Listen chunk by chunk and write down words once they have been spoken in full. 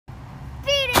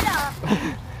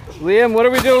Liam, what are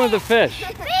we doing with the fish? Feed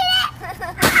it!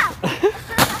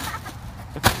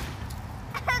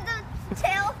 The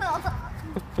tail fell off.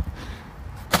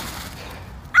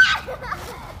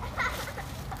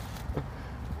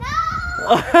 No!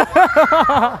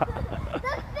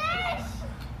 The fish!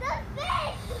 The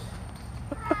fish!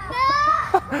 No!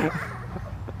 The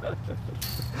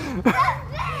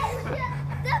fish!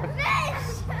 The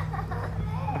fish!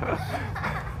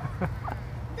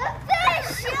 The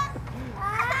fish!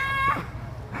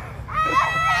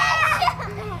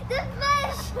 The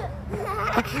fish!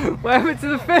 What happened to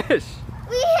the fish?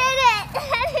 We hit it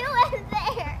and it went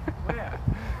there. Where?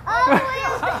 All the way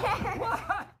up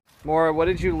there. Maura, what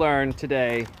did you learn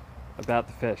today about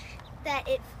the fish? That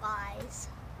it flies.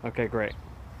 Okay, great.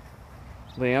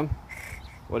 Liam,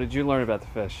 what did you learn about the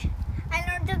fish? I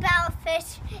learned about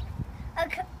fish.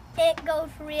 It goes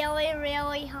really,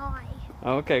 really high.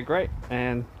 Okay, great.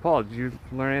 And Paul, did you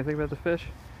learn anything about the fish?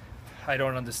 I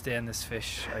don't understand this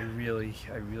fish. I really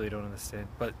don't understand.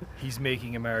 But he's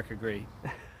making America great.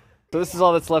 So this is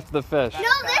all that's left of the fish. No,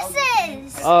 this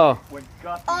is Oh,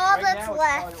 all that's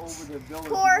left.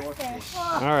 Poor fish.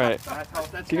 all right.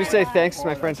 Can you say thanks to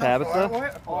my friend Tabitha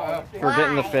for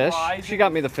getting the fish? She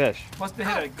got me the fish. Must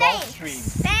have hit a Gulf Stream.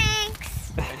 Thanks.